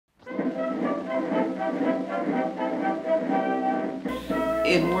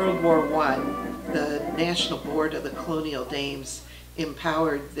In World War I, the National Board of the Colonial Dames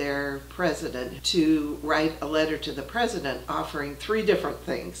empowered their president to write a letter to the president offering three different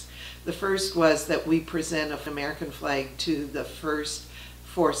things. The first was that we present an American flag to the first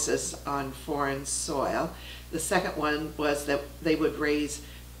forces on foreign soil. The second one was that they would raise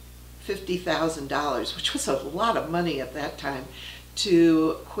 $50,000, which was a lot of money at that time,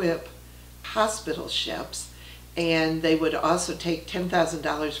 to equip hospital ships. And they would also take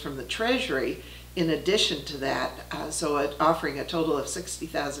 $10,000 from the Treasury in addition to that, so offering a total of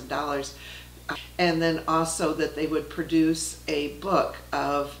 $60,000. And then also that they would produce a book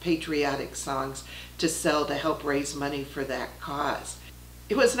of patriotic songs to sell to help raise money for that cause.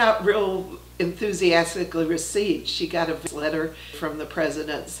 It was not real enthusiastically received. She got a letter from the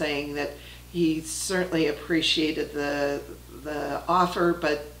president saying that he certainly appreciated the offer,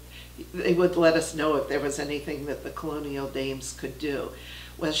 but they would let us know if there was anything that the colonial dames could do.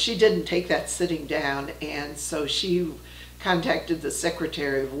 Well, she didn't take that sitting down, and so she contacted the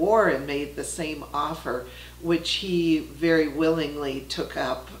Secretary of War and made the same offer, which he very willingly took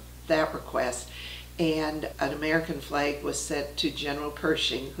up that request. And an American flag was sent to General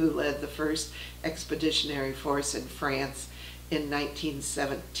Pershing, who led the first expeditionary force in France in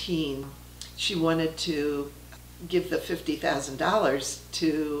 1917. She wanted to give the $50,000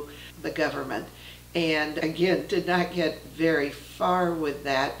 to the government, and again did not get very far with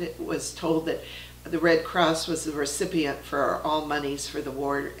that. It was told that the Red Cross was the recipient for all monies for the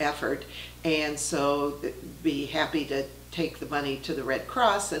war effort, and so be happy to take the money to the Red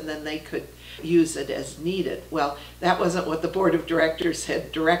Cross and then they could use it as needed. Well, that wasn't what the board of directors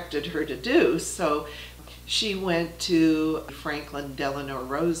had directed her to do, so she went to Franklin Delano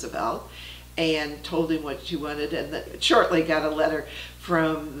Roosevelt and told him what she wanted, and shortly got a letter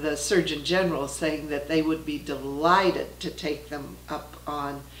from the Surgeon General saying that they would be delighted to take them up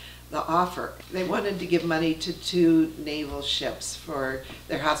on the offer. They wanted to give money to two naval ships for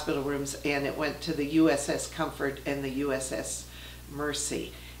their hospital rooms, and it went to the USS Comfort and the USS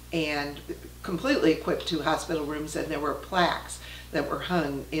Mercy, and completely equipped two hospital rooms, and there were plaques that were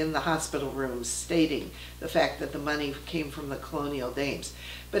hung in the hospital rooms stating the fact that the money came from the colonial dames.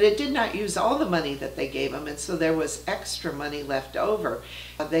 But it did not use all the money that they gave them, and so there was extra money left over.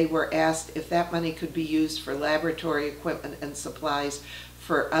 They were asked if that money could be used for laboratory equipment and supplies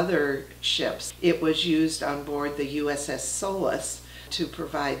for other ships. It was used on board the USS Solace to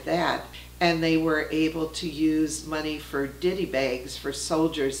provide that, and they were able to use money for ditty bags for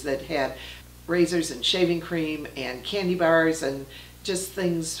soldiers that had razors and shaving cream and candy bars and just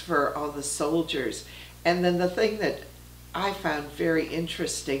things for all the soldiers. And then the thing that I found very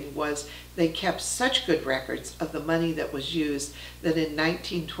interesting was they kept such good records of the money that was used that in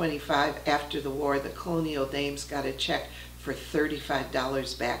 1925, after the war, the colonial dames got a check for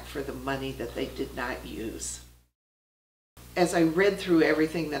 $35 back for the money that they did not use. As I read through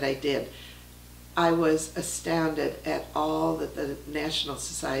everything that I did, I was astounded at all that the National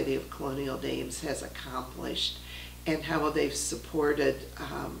Society of Colonial Dames has accomplished and how they've supported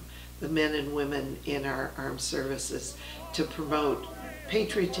the men and women in our armed services to promote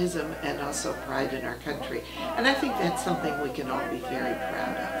patriotism and also pride in our country. And I think that's something we can all be very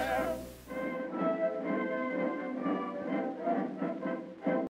proud of.